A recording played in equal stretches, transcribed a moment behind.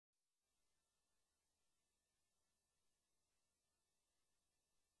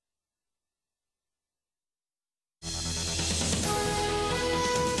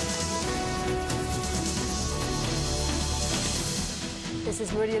This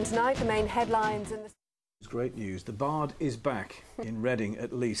is Meridian tonight, the main headlines in the... It's great news. The Bard is back, in Reading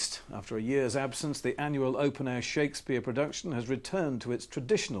at least. After a year's absence, the annual open-air Shakespeare production has returned to its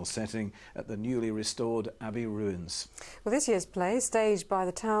traditional setting at the newly restored Abbey Ruins. Well, this year's play, staged by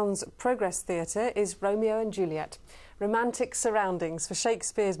the town's Progress Theatre, is Romeo and Juliet. Romantic surroundings for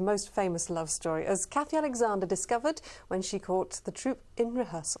Shakespeare's most famous love story, as Cathy Alexander discovered when she caught the troupe in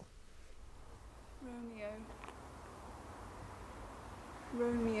rehearsal.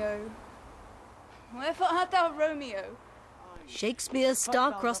 Romeo. Wherefore art thou Romeo? Shakespeare's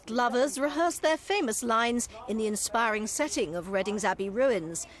star-crossed lovers rehearse their famous lines in the inspiring setting of Reading's Abbey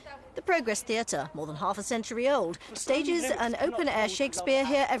Ruins. The Progress Theatre, more than half a century old, stages an open-air Shakespeare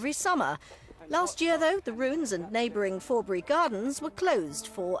here every summer. Last year, though, the ruins and neighbouring Forbury Gardens were closed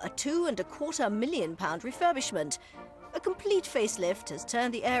for a £2.25 million refurbishment. A complete facelift has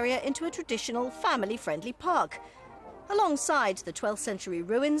turned the area into a traditional family-friendly park. Alongside, the 12th century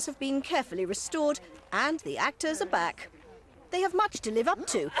ruins have been carefully restored and the actors are back. They have much to live up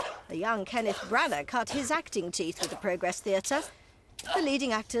to. A young Kenneth Branagh cut his acting teeth with the Progress Theatre. The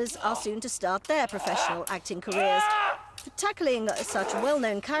leading actors are soon to start their professional acting careers. Tackling such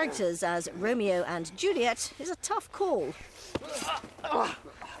well-known characters as Romeo and Juliet is a tough call.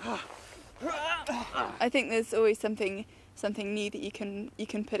 I think there's always something new that you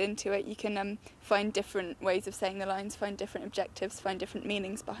can put into it. You can find different ways of saying the lines, find different objectives, find different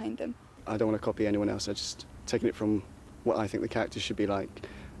meanings behind them. I don't want to copy anyone else. I just taking it from what I think the characters should be like,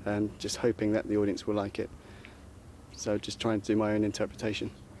 and just hoping that the audience will like it. So just trying to do my own interpretation.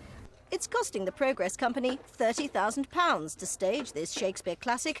 It's costing the Progress Company £30,000 to stage this Shakespeare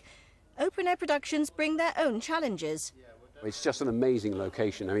classic. Open-air productions bring their own challenges. It's just an amazing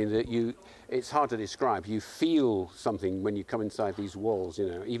location. I mean, it's hard to describe. You feel something when you come inside these walls, you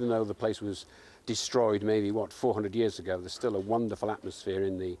know. Even though the place was destroyed maybe, 400 years ago, there's still a wonderful atmosphere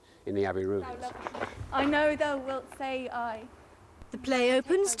in the Abbey Ruins. I know thou wilt say aye. The play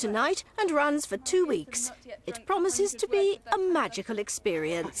opens tonight and runs for 2 weeks. It promises to be a magical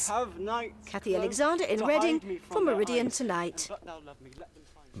experience. Cathy Alexander in Reading for Meridian Tonight.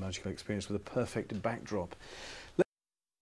 A magical experience with a perfect backdrop.